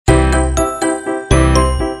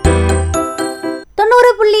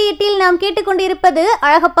நாம் கேட்டுக்கொண்டிருப்பது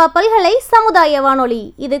அழகப்பா பல்கலை சமுதாய வானொலி.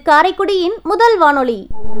 இது காரைக்குடியின் முதல் வானொலி.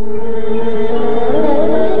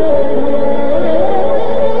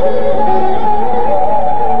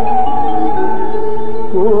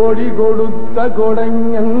 கோடி கொடுத்த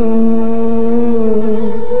கொடைஞன்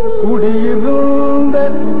குடியிருந்த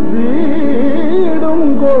வீடும்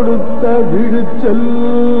கொடுத்த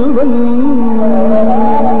விழுச்செல்வன்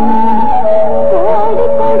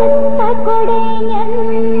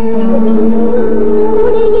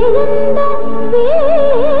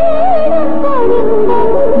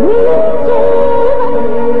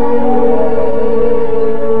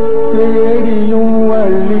தேடியும்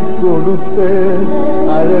அள்ளி கொடுத்த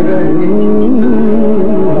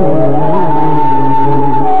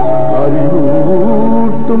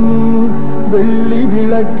அறிவூட்டும் வெள்ளி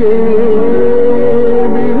விளக்கே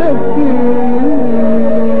விளக்கு.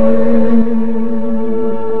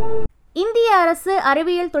 இந்திய அரசு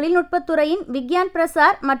அறிவியல் தொழில்நுட்பத்துறையின் விக்யான்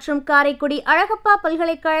பிரசார் மற்றும் காரைக்குடி அழகப்பா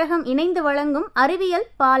பல்கலைக்கழகம் இணைந்து வழங்கும் அறிவியல்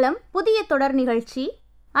பாலம் புதிய தொடர் நிகழ்ச்சி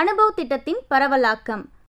அனுபவ் திட்டத்தின் பரவலாக்கம்.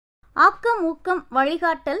 ஆக்கம் ஊக்கம்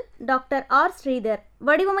வழிகாட்டல் டாக்டர் ஆர் ஸ்ரீதர்.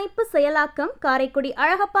 வடிவமைப்பு செயலாக்கம் காரைக்குடி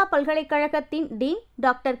அழகப்பா பல்கலைக்கழகத்தின் டீன்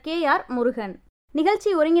டாக்டர் KR முருகன். நிகழ்ச்சி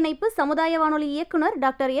ஒருங்கிணைப்பு சமுதாய வானொலி இயக்குனர்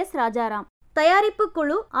டாக்டர் S ராஜாராம். தயாரிப்பு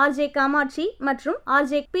குழு RJ காமாட்சி மற்றும்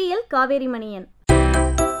RJ PL காவேரிமணியன்.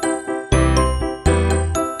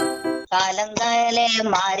 காலங்காலே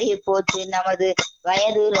மாறி போச்சு, நமது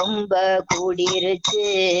வயது ரொம்ப கூடிருச்சு.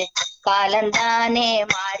 காலந்தானே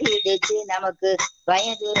மாறிடுச்சு, நமக்கு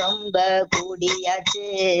வயது ரொம்ப கூடியாச்சு.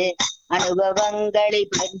 அனுபவங்களை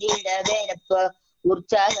பகிர்ந்திடவே இப்ப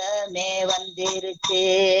உற்சாகமே வந்துருச்சு.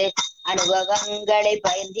 அனுபவங்களை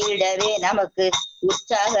பகிர்ந்திடவே நமக்கு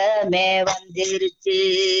உற்சாகமே வந்துருச்சு.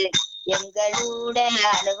 எங்களுடைய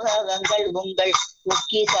அனுபவங்கள் உங்கள்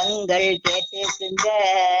பொக்கிஷங்கள் கேட்டுக்குங்க.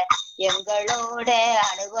 எங்களோட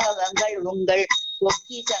அனுபவங்கள் உங்கள்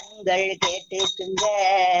பொக்கிஷங்கள் கேட்டுக்குங்க.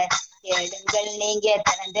 கேளுங்கள் நீங்க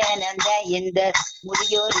தினந்த இந்த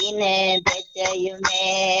முதியோரின் பேச்சையுமே.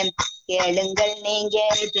 கேளுங்கள் நீங்க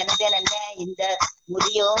தினந்த இந்த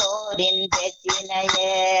முதியோரின்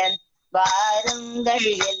பேச்சினையே. வாருங்கள்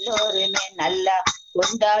எல்லோருமே நல்லா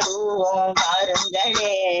கொண்டாடுவோம்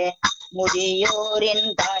வாருங்களே. முதியோரின்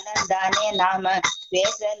காலந்தானே நாம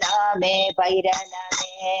பேசலாமே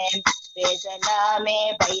பயிரலாமே. பேசலாமே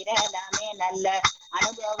பயிரலாமே நல்ல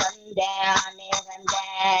அனுபவம் தானே வந்த.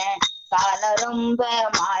 காலம் ரொம்ப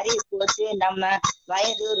மாறி போச்சு, நம்ம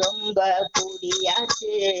வயது ரொம்ப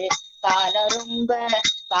கூடியாச்சு. காலம்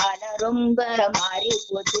ரொம்ப மாறி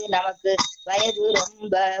போச்சு, நமக்கு வயது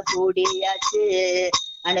ரொம்ப கூடியாச்சு.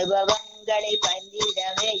 அனுபவங்களை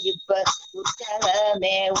பகிர்ந்திடவே இப்ப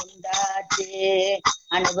உற்சாகமே உண்டாச்சு.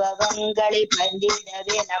 அனுபவங்களை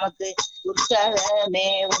பகிர்ந்திடவே நமக்கு உற்சாகமே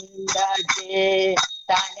உண்டாச்சு.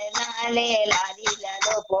 தானே நாளே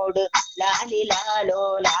லாலிலாலோ போடு லாலிலாலோ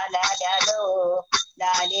லாலாலோ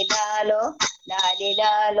லாலிலாலோ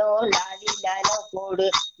லாலிலாலோ லாலிலாலோ போடு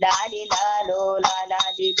லாலிலாலோ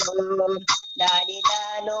லாலாலிலோ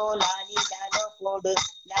லாலிலாலோ லாலிலாலோ போடு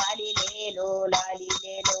லாலிலேலோ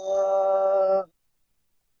லாலிலேலோ.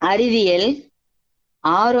 அறிவியல்,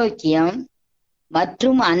 ஆரோக்கியம்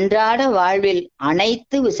மற்றும் அன்றாட வாழ்வில்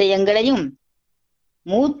அனைத்து விஷயங்களையும்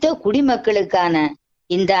மூத்த குடிமக்களுக்கான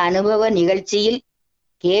இந்த அனுபவ நிகழ்ச்சியில்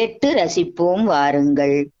கேட்டு ரசிப்போம்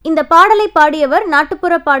வாருங்கள். இந்த பாடலை பாடியவர்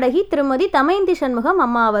நாட்டுப்புற பாடகி திருமதி தமயந்தி சண்முகம்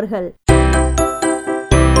அம்மா அவர்கள்.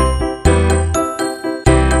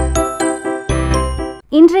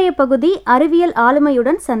 இன்றைய பகுதி அறிவியல்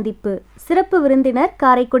ஆளுமையுடன் சந்திப்பு. சிறப்பு விருந்தினர்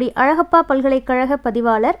காரைக்குடி அழகப்பா பல்கலைக்கழக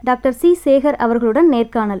பதிவாளர் டாக்டர் C சேகர் அவர்களுடன்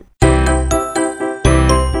நேர்காணல்.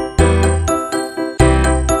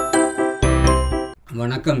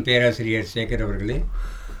 வணக்கம் பேராசிரியர் சேகர் அவர்களே.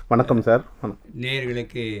 வணக்கம் சார்.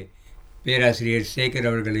 நேயர்களுக்கு பேராசிரியர் சேகர்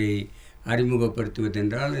அவர்களை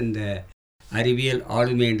அறிமுகப்படுத்துவதென்றால் இந்த அறிவியல்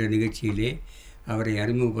ஆளுமை என்ற நிகழ்ச்சியிலே அவரை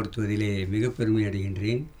அறிமுகப்படுத்துவதிலே மிக பெருமை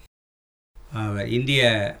அடைகின்றேன். அவர் இந்திய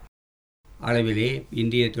அளவிலே,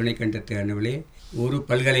 இந்திய துணைக்கண்டத்து அளவிலே ஒரு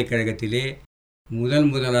பல்கலைக்கழகத்திலே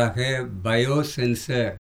முதலாக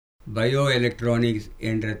பயோசென்சர், பயோ எலக்ட்ரானிக்ஸ்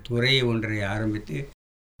என்ற துறை ஒன்றை ஆரம்பித்து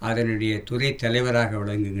அதனுடைய துறை தலைவராக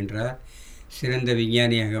விளங்குகின்றார். சிறந்த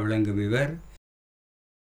விஞ்ஞானியாக விளங்கும் இவர்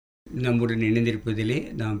நம்முடன் இணைந்திருப்பதிலே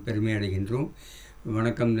நாம் பெருமை அடைகின்றோம்.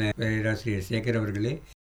 வணக்கம் பேராசிரியர் சேகர் அவர்களே.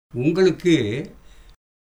 உங்களுக்கு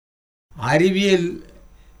அறிவியல்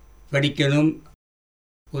படிக்கணும்,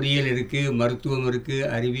 பொறியியல் இருக்குது, மருத்துவம் இருக்குது,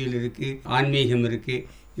 அறிவியல் இருக்குது, ஆன்மீகம் இருக்குது,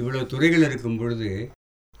 இவ்வளோ துறைகள் இருக்கும் பொழுது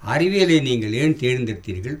அறிவியலை நீங்கள் ஏன்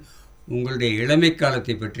தேர்ந்தெடுத்தீர்கள்? உங்களுடைய இளமை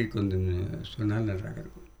காலத்தை பற்றி கொஞ்சம் சொன்னால் நன்றாக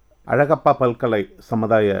இருக்கும். அழகப்பா பல்கலை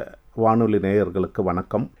சமுதாய வானொலி நேயர்களுக்கு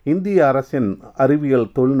வணக்கம். இந்திய அரசின் அறிவியல்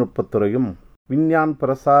தொழில்நுட்பத்துறையும் விஞ்ஞான்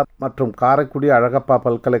பிரசார் மற்றும் காரைக்குடி அழகப்பா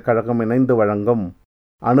பல்கலைக்கழகம் இணைந்து வழங்கும்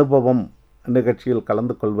அனுபவம் நிகழ்ச்சியில்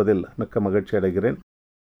கலந்து கொள்வதில் மிக்க மகிழ்ச்சி அடைகிறேன்.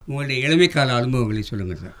 உங்களுடைய இளமை கால அனுபவங்களை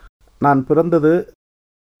சொல்லுங்கள் சார். நான் பிறந்தது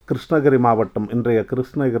கிருஷ்ணகிரி மாவட்டம், இன்றைய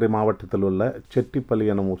கிருஷ்ணகிரி மாவட்டத்தில் உள்ள செட்டிப்பள்ளி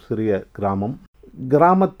எனும் ஒரு சிறிய கிராமம்.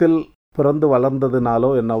 கிராமத்தில் பிறந்து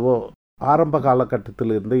வளர்ந்ததுனாலோ என்னவோ ஆரம்ப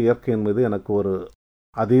காலகட்டத்தில் இருந்து இயற்கையின் மீது எனக்கு ஒரு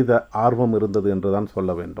அதீத ஆர்வம் இருந்தது என்றுதான்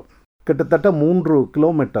சொல்ல வேண்டும். கிட்டத்தட்ட 3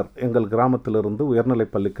 கிலோமீட்டர் எங்கள் கிராமத்திலிருந்து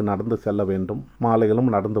உயர்நிலைப் பள்ளிக்கு நடந்து செல்ல வேண்டும். மாலையிலும்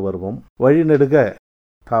நடந்து வருவோம். வழிநெடுக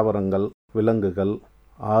தாவரங்கள், விலங்குகள்,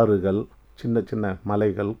 ஆறுகள், சின்ன சின்ன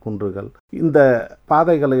மலைகள், குன்றுகள், இந்த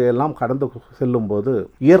பாதைகளை எல்லாம் கடந்து செல்லும்போது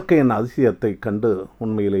இயற்கையின் அதிசயத்தை கண்டு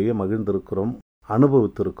உண்மையிலேயே மகிழ்ந்திருக்கிறோம்,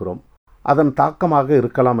 அனுபவித்திருக்கிறோம். அதன் தாக்கமாக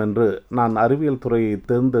இருக்கலாம் என்று நான் அறிவியல் துறையை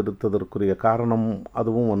தேர்ந்தெடுத்ததற்குரிய காரணமும்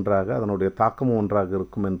அதுவும் ஒன்றாக, அதனுடைய தாக்கமும் ஒன்றாக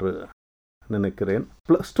இருக்கும் என்று நினைக்கிறேன்.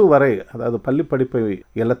 +2 வரை, அதாவது பள்ளி படிப்பை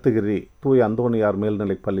எலத்துகிரி தூய அந்தோணியார்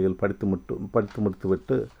மேல்நிலைப் பள்ளியில் படித்து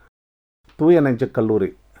முடித்துவிட்டு தூய நெஞ்சு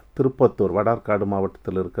கல்லூரி திருப்பத்தூர், வடார்காடு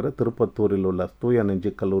மாவட்டத்தில் இருக்கிற திருப்பத்தூரில் உள்ள தூய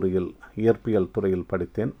நெஞ்சு கல்லூரியில் இயற்பியல் துறையில்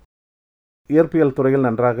படித்தேன். இயற்பியல் துறையில்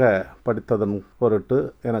நன்றாக படித்ததன் பொருட்டு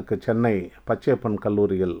எனக்கு சென்னை பச்சையப்பன்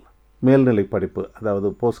கல்லூரியில் மேல்நிலை படிப்பு, அதாவது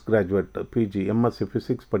post graduate PG MSc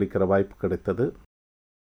physics படிக்கிற வாய்ப்பு கிடைத்தது.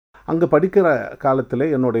 அங்கே படிக்கிற காலத்தில்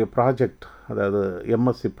என்னுடைய ப்ராஜெக்ட், அதாவது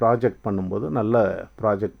எம்எஸ்சி ப்ராஜெக்ட் பண்ணும்போது நல்ல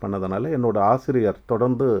ப்ராஜெக்ட் பண்ணதுனால என்னோடய ஆசிரியர்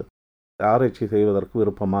தொடர்ந்து ஆராய்ச்சி செய்வதற்கு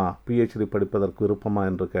விருப்பமா, பிஹெச்டி படிப்பதற்கு விருப்பமா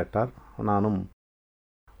என்று கேட்டார். நானும்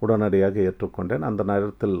உடனடியாக ஏற்றுக்கொண்டேன். அந்த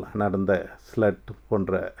நேரத்தில் நடந்த ஸ்லட்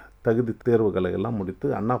போன்ற தகுதி தேர்வுகளை எல்லாம் முடித்து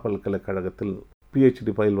அண்ணா பல்கலைக்கழகத்தில்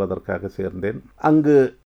பிஹெச்டி பயில்வதற்காக சேர்ந்தேன். அங்கு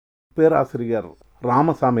பேராசிரியர்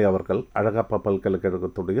ராமசாமி அவர்கள், அழகப்பா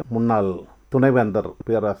பல்கலைக்கழகத்துடைய முன்னாள் துணைவேந்தர்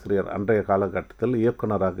பேராசிரியர், அன்றைய காலகட்டத்தில்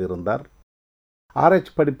இயக்குநராக இருந்தார்.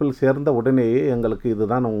 ஆராய்ச்சி படிப்பில் சேர்ந்த உடனேயே எங்களுக்கு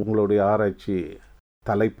இதுதான் உங்களுடைய ஆராய்ச்சி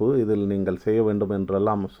தலைப்பு, இதில் நீங்கள் செய்ய வேண்டும்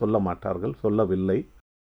என்றெல்லாம் சொல்ல மாட்டார்கள், சொல்லவில்லை.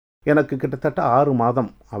 எனக்கு கிட்டத்தட்ட 6 மாதம்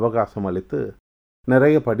அவகாசம் அளித்து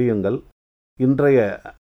நிறைய படியுங்கள், இன்றைய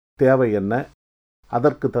தேவை என்ன,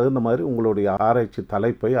 அதற்கு தகுந்த மாதிரி உங்களுடைய ஆராய்ச்சி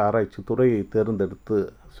தலைப்பை, ஆராய்ச்சி துறையை தேர்ந்தெடுத்து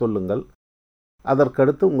சொல்லுங்கள்,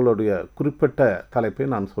 அதற்கடுத்து உங்களுடைய குறிப்பிட்ட தலைப்பை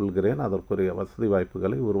நான் சொல்கிறேன், அதற்குரிய வசதி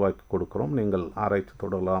வாய்ப்புகளை உருவாக்கி கொடுக்கிறோம், நீங்கள் ஆராய்ச்சி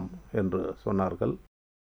தொடரலாம் என்று சொன்னார்கள்.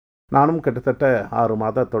 நானும் கிட்டத்தட்ட 6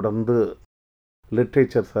 மாதம் தொடர்ந்து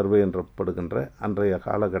லிட்ரேச்சர் சர்வே என்றப்படுகின்ற அன்றைய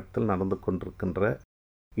காலகட்டத்தில் நடந்து கொண்டிருக்கின்ற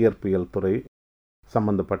இயற்பியல் துறை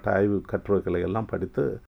சம்பந்தப்பட்ட ஆய்வு கட்டுரைகளை எல்லாம் படித்து,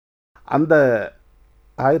 அந்த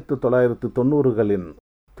 1990களின்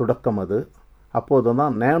தொடக்கம் அது. அப்போது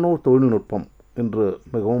தான் நேனோ தொழில்நுட்பம், இன்று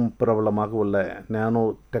மிகவும் பிரபலமாக உள்ள நேனோ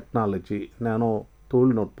டெக்னாலஜி, நேனோ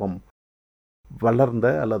தொழில்நுட்பம் வளர்ந்த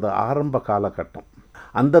அல்லது ஆரம்ப காலகட்டம்.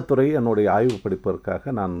 அந்த துறையை என்னுடைய ஆய்வு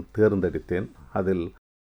படிப்பதற்காக நான் தேர்ந்தெடுத்தேன். அதில்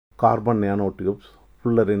கார்பன் நேனோ டியூப்ஸ்,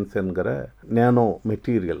 ஃபுல்லரின்ஸ் என்கிற நேனோ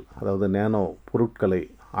மெட்டீரியல், அதாவது நேனோ பொருட்களை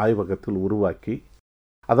ஆய்வகத்தில் உருவாக்கி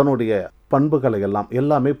அதனுடைய பண்புகளை எல்லாம்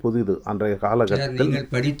எல்லாமே புதிது அன்றைய காலகட்டத்தில்.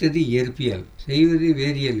 நீங்கள் படித்தது இயற்பியல், செய்வது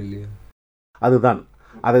வேதியியல் இல்லையா? அதுதான்,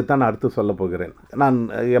 அதைத்தான் அடுத்து சொல்ல போகிறேன். நான்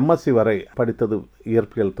எம்எஸ்சி வரை படித்தது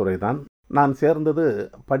இயற்பியல் துறை தான். நான் சேர்ந்தது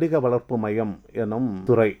படிக வளர்ப்பு மையம் எனும்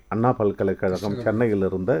துறை, அண்ணா பல்கலைக்கழகம் சென்னையில்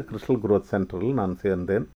இருந்த கிறிஸ்டல் குரோத் சென்டரில் நான்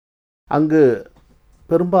சேர்ந்தேன். அங்கு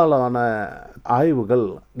பெரும்பாலான ஆய்வுகள்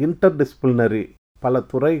இன்டர்டிசிப்ளினரி, பல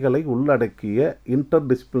துறைகளை உள்ளடக்கிய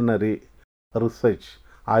இன்டர்டிசிப்ளினரி ரிசர்ச்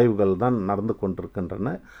ஆய்வுகள் தான் நடந்து கொண்டிருக்கின்றன.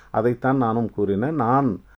 அதைத்தான் நானும் கூறினேன். நான்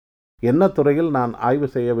என்ன துறையில் நான் ஆய்வு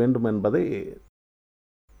செய்ய வேண்டும் என்பதை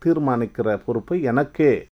தீர்மானிக்கிற பொறுப்பை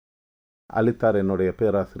எனக்கே அளித்தார் என்னுடைய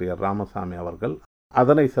பேராசிரியர் ராமசாமி அவர்கள்.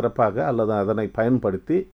 அதனை சிறப்பாக அல்லது அதனை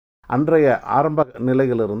பயன்படுத்தி அன்றைய ஆரம்ப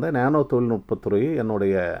நிலையில் இருந்த நேனோ தொழில்நுட்பத்துறையை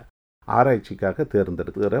என்னுடைய ஆராய்ச்சிக்காக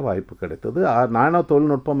தேர்ந்தெடுக்கிற வாய்ப்பு கிடைத்தது. நானோ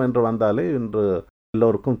தொழில்நுட்பம் என்று வந்தாலே இன்று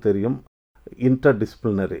எல்லோருக்கும் தெரியும்,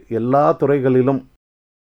 இன்டர்டிசிப்ளினரி, எல்லா துறைகளிலும்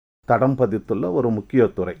தடம் பதித்துள்ள ஒரு முக்கிய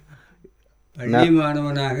துறை. பள்ளி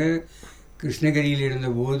மாணவனாக கிருஷ்ணகிரியில்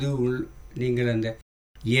இருந்தபோது நீங்கள் அந்த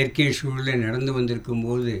இயற்கை சூழலில் நடந்து வந்திருக்கும்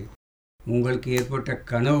போது உங்களுக்கு ஏற்பட்ட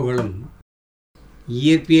கனவுகளும்,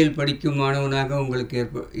 இயற்பியல் படிக்கும் மாணவனாக உங்களுக்கு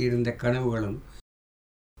இருந்த கனவுகளும்,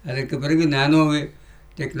 அதற்கு பிறகு நானோ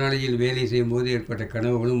டெக்னாலஜியில் வேலை செய்யும்போது ஏற்பட்ட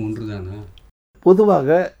கனவுகளும் ஒன்றுதானா?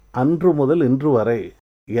 பொதுவாக அன்று முதல் இன்று வரை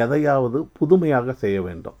எதையாவது புதுமையாக செய்ய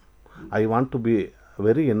வேண்டும். I want to be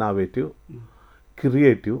very innovative,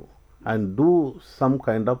 creative and two some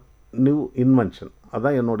kind of new invention.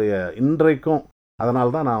 அதுதான் என்னுடைய இன்றைக்கும்.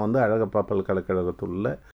 அதனால்தான் நான் அழகப்பா பல்கலைக்கழகத்தில் உள்ள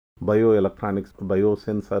பயோ எலக்ட்ரானிக்ஸ், பயோ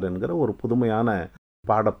சென்சார் என்கிற ஒரு புதுமையான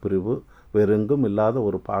பாடப்பிரிவு, வேறெங்கும் இல்லாத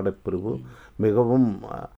ஒரு பாடப்பிரிவு, மிகவும்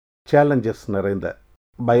சேலஞ்சஸ் நிறைந்த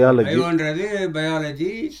பயாலஜி. பயோன்றது பயாலஜி,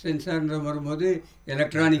 சென்சார்ன்ற வரும்போது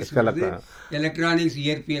எலக்ட்ரானிக்ஸ், எலக்ட்ரானிக்ஸ்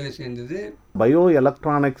இயற்பியலை சேர்ந்தது. பயோ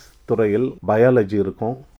எலக்ட்ரானிக்ஸ் துறையில் பயாலஜி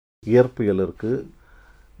இருக்கும், இயற்பியல் இருக்குது,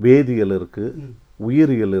 வேதியியல் இருக்குது,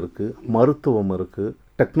 உயிரியல் இருக்குது, மருத்துவம் இருக்குது,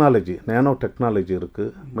 டெக்னாலஜி நேனோ டெக்னாலஜி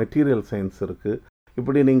இருக்குது, மெட்டீரியல் சயின்ஸ் இருக்குது.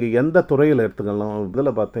 இப்படி நீங்கள் எந்த துறையில் எடுத்துக்கலாம்.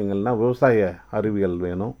 இதில் பார்த்தீங்கன்னா விவசாய அறிவியல்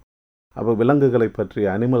வேணும், அப்போ விலங்குகளை பற்றிய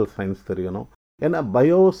அனிமல் சயின்ஸ் தெரியணும். ஏன்னா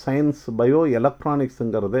பயோ சயின்ஸ், பயோ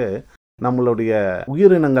எலக்ட்ரானிக்ஸுங்கிறதே நம்மளுடைய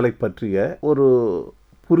உயிரினங்களை பற்றிய ஒரு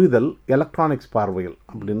புரிதல் எலக்ட்ரானிக்ஸ் பார்வையில்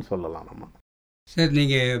அப்படின்னு சொல்லலாம் நம்ம. சார்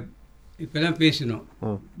நீங்கள் இப்போ தான் பேசணும்,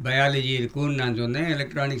 பயாலஜி இருக்குன்னு நான் சொன்னேன்,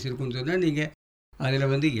 எலக்ட்ரானிக்ஸ் இருக்குன்னு சொன்னேன். நீங்கள்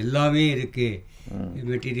அதில் வந்து எல்லாமே இருக்குது.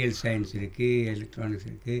 மெட்டீரியல் சயின்ஸ் இருக்குது, எலக்ட்ரானிக்ஸ்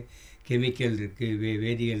இருக்குது, கெமிக்கல் இருக்குது,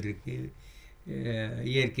 வேதியியல் இருக்குது,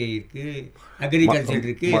 இயற்கை இருக்குது, அக்ரிகல்ச்சர்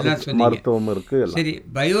இருக்குது, எல்லாம் சொன்னீங்க, மருத்துவம் இருக்குது. சரி,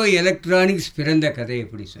 பயோ எலக்ட்ரானிக்ஸ் பிறந்த கதை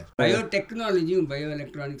எப்படி சார்? பயோ டெக்னாலஜியும் பயோ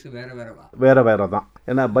எலக்ட்ரானிக்ஸும் வேறு வேறு தான்.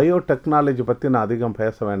 ஏன்னா பயோ டெக்னாலஜி பற்றி நான் அதிகம்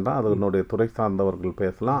பேச வேண்டாம், அது என்னுடைய துறை சார்ந்தவர்கள்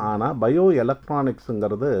பேசலாம். ஆனால் பயோ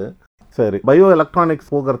எலக்ட்ரானிக்ஸுங்கிறது சரி, பயோ எலக்ட்ரானிக்ஸ்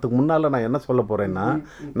போகிறதுக்கு முன்னால் நான் என்ன சொல்ல போகிறேன்னா,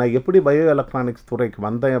 நான் எப்படி பயோ எலக்ட்ரானிக்ஸ் துறைக்கு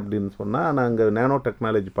வந்தேன் அப்படின்னு சொன்னால், நான் இங்கே நேனோ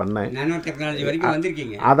டெக்னாலஜி பண்ணேன். நேனோ டெக்னாலஜி வரைக்கும்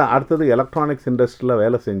வந்திருக்கீங்க. அதான் அடுத்தது எலக்ட்ரானிக்ஸ் இண்டஸ்ட்ரியில்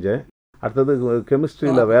வேலை செஞ்சேன், அடுத்தது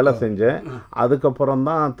கெமிஸ்ட்ரியில் வேலை செஞ்சேன். அதுக்கப்புறம்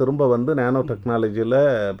தான் திரும்ப வந்து நேனோ டெக்னாலஜியில்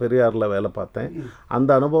பெரியாரில் வேலை பார்த்தேன். அந்த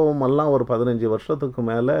அனுபவம் எல்லாம் ஒரு 15 வருஷத்துக்கு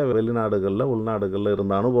மேலே வெளிநாடுகளில் உள்நாடுகளில்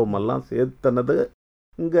இருந்த அனுபவம் எல்லாம் சேர்த்தனது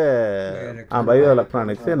இங்கே பயோ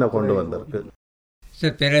எலக்ட்ரானிக்ஸ் என்னை கொண்டு வந்திருக்கு.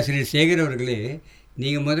 சார், பேராசிரியர் சேகர் அவர்களே,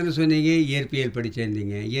 நீங்கள் முதல்ல சொன்னீங்க இயற்பியல்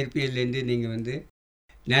படிச்சிருந்தீங்க. இயற்பியல்லேருந்து நீங்கள் வந்து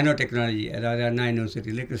நேனோ டெக்னாலஜி, அதாவது அண்ணா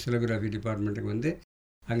யூனிவர்சிட்டியில் கிறிஸ்டலோகிராஃபி டிபார்ட்மெண்ட்டுக்கு வந்து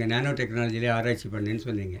அங்கே நேனோ டெக்னாலஜியிலே ஆராய்ச்சி பண்ணேன்னு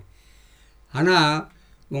சொன்னீங்க. ஆனால்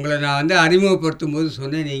உங்களை நான் வந்து அறிமுகப்படுத்தும் போது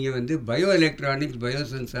சொன்னேன், நீங்கள் வந்து பயோ எலக்ட்ரானிக்ஸ், பயோ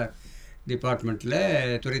சென்சார் டிபார்ட்மெண்ட்டில்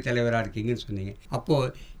துறை தலைவராக இருக்கீங்கன்னு சொன்னீங்க.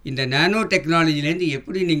 அப்போது இந்த நேனோ டெக்னாலஜிலேருந்து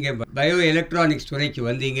எப்படி நீங்கள் பயோ எலக்ட்ரானிக்ஸ் துறைக்கு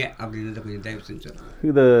வந்தீங்க அப்படின்றத கொஞ்சம் தயவு செஞ்சு சொல்லுங்கள்.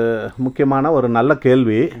 இது முக்கியமான ஒரு நல்ல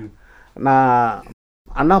கேள்வி. நான்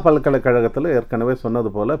அண்ணா பல்கலைக்கழகத்தில் ஏற்கனவே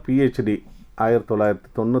சொன்னது போல் பிஹெச்டி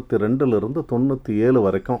 1992லிருந்து 97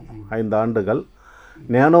 வரைக்கும் 5 ஆண்டுகள்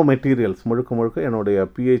நேனோ மெட்டீரியல்ஸ் முழுக்க என்னுடைய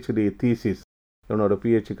பிஹெச்டி தீசிஸ், என்னோடய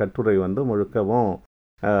பிஹெச்டி கட்டுரை வந்து முழுக்கவும்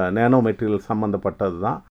நேனோ மெட்டீரியல் சம்மந்தப்பட்டது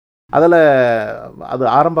தான். அதில் அது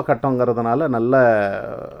ஆரம்ப கட்டங்கிறதுனால நல்ல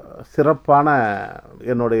சிறப்பான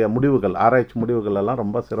என்னுடைய முடிவுகள், ஆராய்ச்சி முடிவுகள் எல்லாம்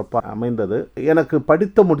ரொம்ப சிறப்பாக அமைந்தது. எனக்கு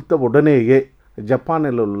படித்து முடித்த உடனேயே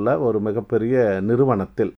ஜப்பானில் உள்ள ஒரு மிகப்பெரிய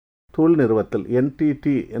நிறுவனத்தில், தொழில் நிறுவனத்தில்,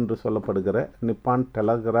 என்டிடி என்று சொல்லப்படுகிற நிப்பான்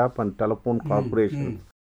டெலகிராஃப் அண்ட் டெலிஃபோன் கார்பரேஷன்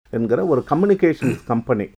என்கிற ஒரு communications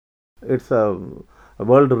company, it's a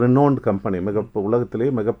world renowned company,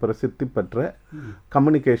 உலகத்திலேயே மிக பிரசித்தி பெற்ற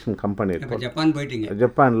கம்யூனிகேஷன் கம்பெனி.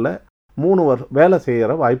 ஜப்பானில் 3 வருஷம் வேலை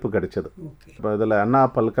செய்கிற வாய்ப்பு கிடைச்சது. இப்போ இதில் அண்ணா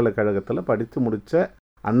பல்கலைக்கழகத்தில் படித்து முடித்த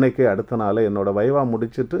அன்னைக்கு அடுத்த நாள் என்னோடய வைவா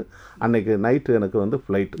முடிச்சுட்டு அன்னைக்கு நைட்டு எனக்கு வந்து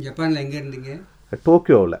ஃப்ளைட். ஜப்பானில் எங்கே இருந்தீங்க?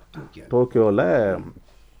 டோக்கியோவில்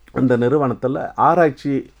இந்த நிறுவனத்தில்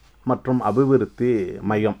ஆராய்ச்சி மற்றும் அபிவிருத்தி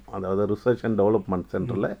மையம், அதாவது ரிசர்ச் அண்ட் டெவலப்மெண்ட்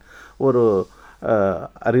சென்டரில் ஒரு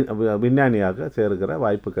விஞ்ஞானியாக சேருகிற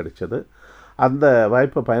வாய்ப்பு கிடைச்சது. அந்த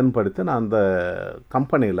வாய்ப்பை பயன்படுத்தி நான் அந்த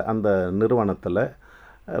கம்பெனியில், அந்த நிறுவனத்தில்,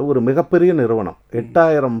 ஒரு மிகப்பெரிய நிறுவனம்,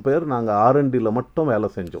 8000 பேர் நாங்கள் R&Dயில் மட்டும் வேலை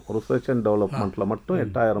செஞ்சோம். ரிசர்ச் அண்ட் டெவலப்மெண்ட்டில் மட்டும்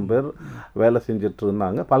 8000 பேர் வேலை செஞ்சுட்டு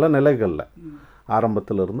இருந்தாங்க. பல நிலைகளில்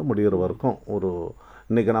ஆரம்பத்திலிருந்து முடிகிற வரைக்கும்.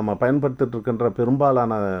 இன்றைக்கி நம்ம பயன்படுத்திட்டு இருக்கின்ற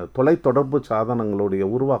பெரும்பாலான தொலைத்தொடர்பு சாதனங்களுடைய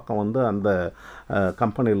உருவாக்கம் வந்து அந்த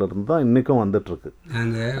கம்பெனியிலிருந்து தான் இன்றைக்கும் வந்துட்டுருக்கு.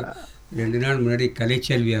 நாங்கள் 2 நாள் முன்னாடி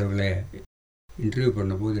கலைச்செல்வி அவர்களை இன்டர்வியூ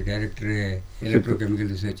பண்ணும்போது, டைரக்டரு எலக்ட்ரோ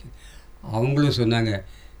கெமிக்கல் ரிசர்ச், அவங்களும் சொன்னாங்க,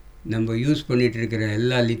 நம்ம யூஸ் பண்ணிகிட்டு இருக்கிற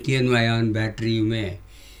எல்லா லித்தியம் அயான் பேட்டரியுமே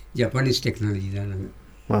ஜப்பானீஸ் டெக்னாலஜி தான்.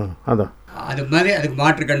 நாங்கள் அதான் அது மாதிரி அதுக்கு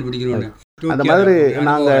மாற்று கண்டுபிடிக்கணும்னு அந்த மாதிரி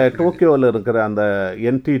நாங்கள் டோக்கியோவில் இருக்கிற அந்த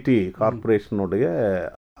என்டிடி கார்பரேஷனுடைய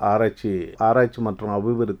ஆராய்ச்சி மற்றும்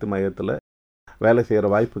அபிவிருத்தி மையத்தில் வேலை செய்கிற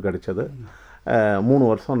வாய்ப்பு கிடைச்சது. 3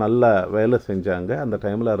 வருஷம் நல்லா வேலை செஞ்சாங்க. அந்த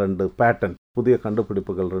டைமில் 2 பேட்டன், புதிய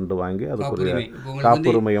கண்டுபிடிப்புகள் 2 வாங்கி அதுக்குரிய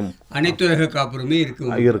காப்புரிமையும், அனைத்துலக காப்புரிமை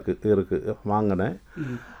இருக்குது வாங்கினேன்.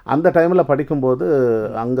 அந்த டைமில் படிக்கும்போது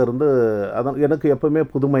அங்கேருந்து எனக்கு எப்பவுமே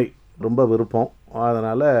புதுமை ரொம்ப விருப்பம்.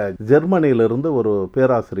 அதனால் ஜெர்மனியிலிருந்து ஒரு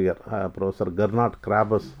பேராசிரியர், ப்ரொஃபஸர் கெர்னாட்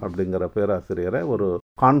கிராபஸ் அப்படிங்கிற பேராசிரியரை ஒரு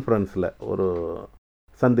கான்ஃபரன்ஸில்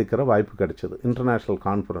சந்திக்கிற வாய்ப்பு கிடைச்சது. இன்டர்நேஷ்னல்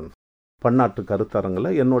கான்ஃபரன்ஸ், பன்னாட்டு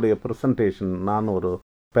கருத்தரங்கில் என்னுடைய ப்ரெசன்டேஷன், நான் ஒரு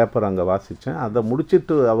பேப்பர் அங்கே வாசித்தேன். அதை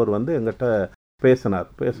முடிச்சுட்டு அவர் எங்கிட்ட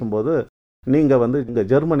பேசும்போது, நீங்கள் இங்கே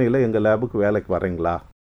ஜெர்மனியில் எங்கள் லேபுக்கு வேலைக்கு வரீங்களா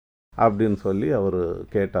அப்படின்னு சொல்லி அவர்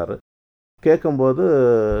கேட்டார். கேட்கும்போது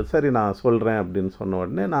சரி நான் சொல்கிறேன் அப்படின்னு சொன்ன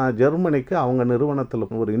உடனே நான் ஜெர்மனிக்கு அவங்க நிறுவனத்தில்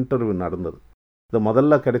ஒரு இன்டர்வியூ நடந்தது. இது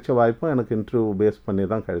முதல்ல கிடைச்ச வாய்ப்பும் எனக்கு இன்டர்வியூ பேஸ் பண்ணி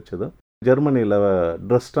தான் கிடைச்சது. ஜெர்மனியில்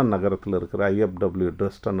ட்ரெஸ்டன் நகரத்தில் இருக்கிற IFW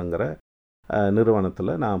ட்ரெஸ்டனுங்கிற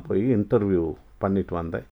நிறுவனத்தில் நான் போய் இன்டர்வியூ பண்ணிட்டு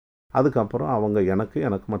வந்தேன். அதுக்கப்புறம் அவங்க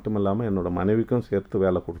எனக்கு மட்டும் இல்லாமல் என்னோடய மனைவிக்கும் சேர்த்து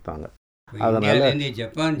வேலை கொடுத்தாங்க. அதனால்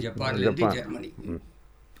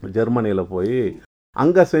ஜெர்மனியில் போய்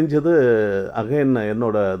அங்கே செஞ்சது அகைன்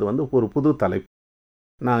என்னோட அது வந்து ஒரு புது தலைப்பு.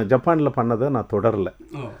 நான் ஜப்பானில் பண்ணதை நான் தொடரலை.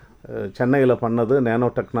 சென்னையில் பண்ணது நேனோ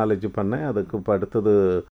டெக்னாலஜி பண்ணேன். அதுக்கு இப்போ அடுத்தது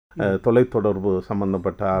தொலைத்தொடர்பு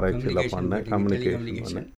சம்மந்தப்பட்ட ஆராய்ச்சியில் பண்ணேன், கம்யூனிகேஷன்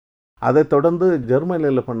பண்ணேன். அதை தொடர்ந்து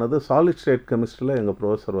ஜெர்மனியில் பண்ணது சாலிட் ஸ்டேட் கெமிஸ்ட்ரியில் எங்கள்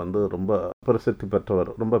ப்ரொஃபஸர் வந்து ரொம்ப பிரசித்தி பெற்றவர்,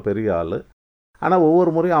 ரொம்ப பெரிய ஆள். ஆனால்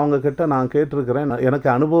ஒவ்வொரு முறையும் அவங்கக்கிட்ட நான் கேட்டிருக்கிறேன், எனக்கு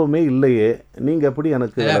அனுபவமே இல்லையே, நீங்கள் எப்படி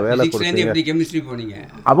எனக்கு வேலை கொடுத்தீங்க?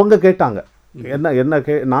 அவங்க கேட்டாங்க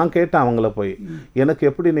நான் கேட்டேன் அவங்கள போய், எனக்கு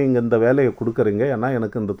எப்படி நீங்கள் இந்த வேலையை கொடுக்குறீங்க, ஏன்னா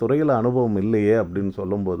எனக்கு இந்த துறையில் அனுபவம் இல்லையே அப்படின்னு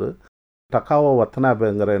சொல்லும்போது டக்காவோ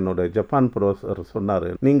வத்தனாபேங்கிற என்னோட ஜப்பான் ப்ரொஃபஸர் சொன்னார்,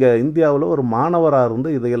 நீங்கள் இந்தியாவில் ஒரு மாணவராக இருந்து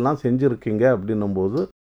இதையெல்லாம் செஞ்சுருக்கீங்க அப்படின்னும்போது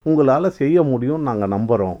உங்களால் செய்ய முடியும்னு நாங்கள்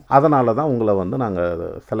நம்புகிறோம், அதனால தான் உங்களை வந்து நாங்கள்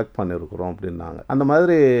செலக்ட் பண்ணியிருக்கிறோம் அப்படின்னாங்க. அந்த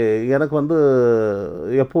மாதிரி எனக்கு வந்து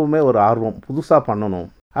எப்போவுமே ஒரு ஆர்வம், புதுசாக பண்ணணும்.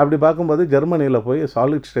 அப்படி பார்க்கும்போது ஜெர்மனியில் போய்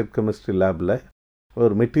சாலிட் ஸ்டேட் கெமிஸ்ட்ரி லேபில்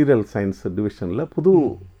ஒரு மெட்டீரியல் சயின்ஸ் டிவிஷனில் புது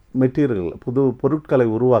மெட்டீரியல், புது பொருட்களை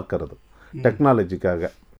உருவாக்குறது டெக்னாலஜிக்காக,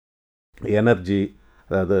 எனர்ஜி,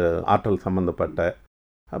 அதாவது ஆற்றல் சம்மந்தப்பட்ட,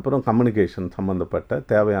 அப்புறம் கம்யூனிகேஷன் சம்மந்தப்பட்ட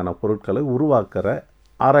தேவையான பொருட்களை உருவாக்குற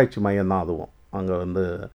ஆராய்ச்சி மையம் தான் அதுவும். அங்கே வந்து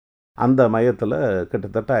அந்த மையத்தில்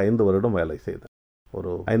கிட்டத்தட்ட 5 வருடம் வேலை செய்தேன்.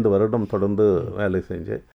 ஒரு 5 வருடம் தொடர்ந்து வேலை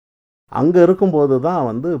செஞ்சு அங்கே இருக்கும்போது தான்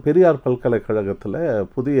வந்து பெரியார் பல்கலைக்கழகத்தில்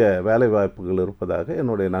புதிய வேலை வாய்ப்புகள் இருப்பதாக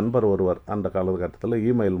என்னுடைய நண்பர் ஒருவர் அந்த காலகட்டத்தில்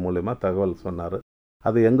இமெயில் மூலமா தகவல் சொன்னார்.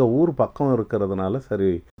 அது எங்கள் ஊர் பக்கம் இருக்கிறதுனால சரி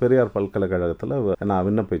பெரியார் பல்கலைக்கழகத்தில் நான்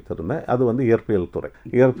விண்ணப்பித்திருந்தேன். அது வந்து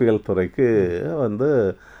இயற்பியல் துறைக்கு வந்து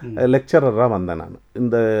லெக்சரராக வந்தேன். நான்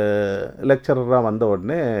இந்த லெக்சரராக வந்த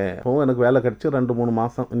உடனே எனக்கு வேலை கிடச்சி 2-3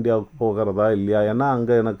 மாதம் இந்தியாவுக்கு போகிறதா இல்லையா, ஏன்னா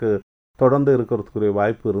அங்கே எனக்கு தொடர்ந்து இருக்கிறதுக்குரிய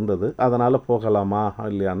வாய்ப்பு இருந்தது. அதனால் போகலாமா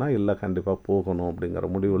இல்லையானா, இல்லை கண்டிப்பாக போகணும் அப்படிங்கிற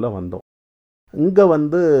முடிவில் வந்தோம். இங்கே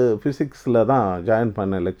வந்து ஃபிசிக்ஸில் தான் ஜாயின்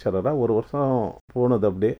பண்ணேன் லெக்சரராக. 1 வருஷம் போனது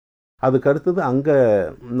அப்படியே. அதுக்கு அடுத்தது அங்கே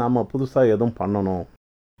நம்ம புதுசாக எதுவும் பண்ணணும்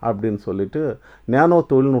அப்படின்னு சொல்லிட்டு நேனோ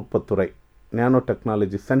தொழில்நுட்பத்துறை, நேனோ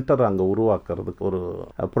டெக்னாலஜி சென்டர் அங்கே உருவாக்குறதுக்கு ஒரு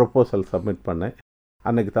ப்ரொப்போசல் சப்மிட் பண்ணேன்.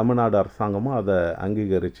 அன்றைக்கி தமிழ்நாடு அரசாங்கமும் அதை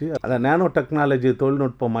அங்கீகரித்து அதை நேனோ டெக்னாலஜி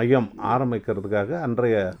தொழில்நுட்ப மையம் ஆரம்பிக்கிறதுக்காக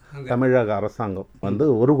அன்றைய தமிழக அரசாங்கம் வந்து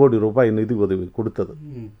 1 கோடி ரூபாய் நிதி உதவி கொடுத்தது.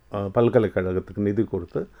 பல்கலைக்கழகத்துக்கு நிதி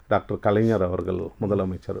கொடுத்து டாக்டர் கலைஞர் அவர்கள்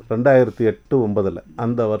முதலமைச்சர் 2008-09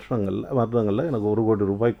 அந்த வருடங்களில் எனக்கு 1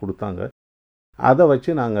 கோடி ரூபாய் கொடுத்தாங்க. அதை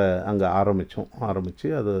வச்சு நாங்கள் அங்கே ஆரம்பித்து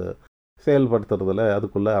அது செயல்படுத்துறதுல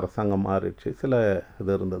அதுக்குள்ளே அரசாங்கம் மாறிடுச்சு. சில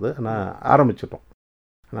இது இருந்தது, ஆனால் ஆரம்பிச்சிட்டோம்.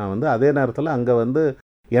 நான் வந்து அதே நேரத்தில் அங்கே வந்து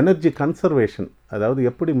எனர்ஜி கன்சர்வேஷன், அதாவது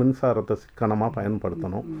எப்படி மின்சாரத்தை சிக்கனமாக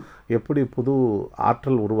பயன்படுத்தணும், எப்படி புது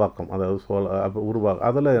ஆற்றல் உருவாக்கம், அதாவது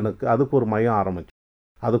அதில் எனக்கு அதுக்கு ஒரு மையம் ஆரம்பித்தோம்.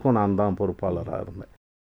 அதுக்கும் நான் தான் பொறுப்பாளராக இருந்தேன்.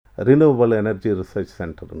 ரினியூவபிள் எனர்ஜி ரிசர்ச்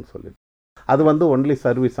சென்டர்னு சொல்லி. அது வந்து ஒன்லி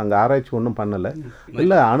சர்வீஸ், அங்கே ஆராய்ச்சி ஒன்றும் பண்ணலை,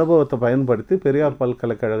 இல்லை அனுபவத்தை பயன்படுத்தி பெரியார்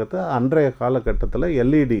பல்கலைக்கழகத்தை அன்றைய காலகட்டத்தில்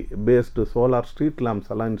LED based solar street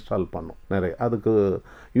lamps எல்லாம் இன்ஸ்டால் பண்ணோம் நிறைய. அதுக்கு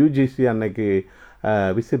UGC அன்னைக்கு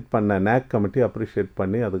விசிட் பண்ண NAC கமிட்டி அப்ரிஷியேட்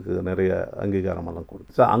பண்ணி அதுக்கு நிறைய அங்கீகாரமெல்லாம்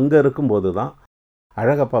கொடுத்து. ஸோ அங்கே இருக்கும்போது தான்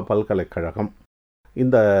அழகப்பா பல்கலைக்கழகம்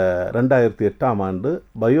இந்த 2008ஆம் ஆண்டு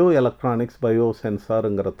பயோ எலக்ட்ரானிக்ஸ் பயோ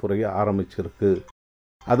சென்சாருங்கிற துறையை ஆரம்பிச்சிருக்கு.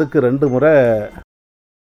 அதுக்கு 2 முறை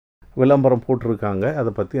விளம்பரம் போட்டிருக்காங்க,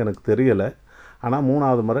 அதை பற்றி எனக்கு தெரியலை. ஆனால்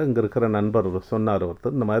 3ஆவது முறை இங்கே இருக்கிற நண்பர் சொன்னார்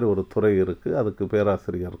ஒருத்தர், இந்த மாதிரி ஒரு துறை இருக்குது, அதுக்கு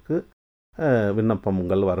பேராசிரியருக்கு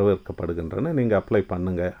விண்ணப்பங்கள் வரவேற்கப்படுகின்றன, நீங்கள் அப்ளை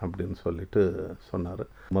பண்ணுங்க அப்படின்னு சொல்லிட்டு சொன்னார்.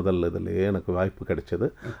 முதல் இதிலேயே எனக்கு வாய்ப்பு கிடைச்சது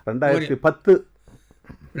 2010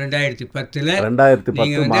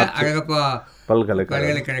 அழகப்பா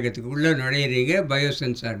பல்கலைக்கழகத்துக்கு உள்ளே நுழையிறீங்க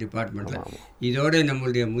பயோசென்சார் டிபார்ட்மெண்ட்டில். இதோடு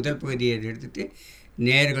நம்மளுடைய முதல் பகுதியை எடுத்துகிட்டு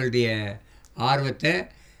நேயர்களுடைய ஆர்வத்தை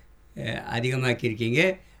அதிகமாக்கியிருக்கீங்க.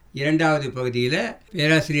 2வது பகுதியில்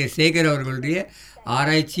பேராசிரியர் சேகர் அவர்களுடைய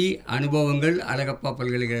ஆராய்ச்சி அனுபவங்கள், அழகப்பா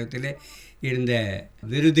பல்கலைக்கழகத்தில் இருந்த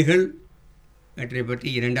விருதுகள் அவற்றை பற்றி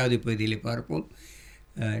 2வது பகுதியில் பார்ப்போம்.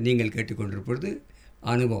 நீங்கள் கேட்டுக்கொண்டிருப்பது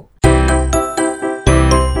அனுபவம்.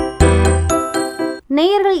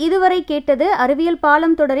 நேயர்கள் இதுவரை கேட்டது அறிவியல்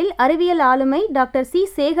பாலம் தொடரில் அறிவியல் ஆளுமை டாக்டர் சி.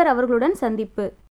 சேகர் அவர்களுடன் சந்திப்பு.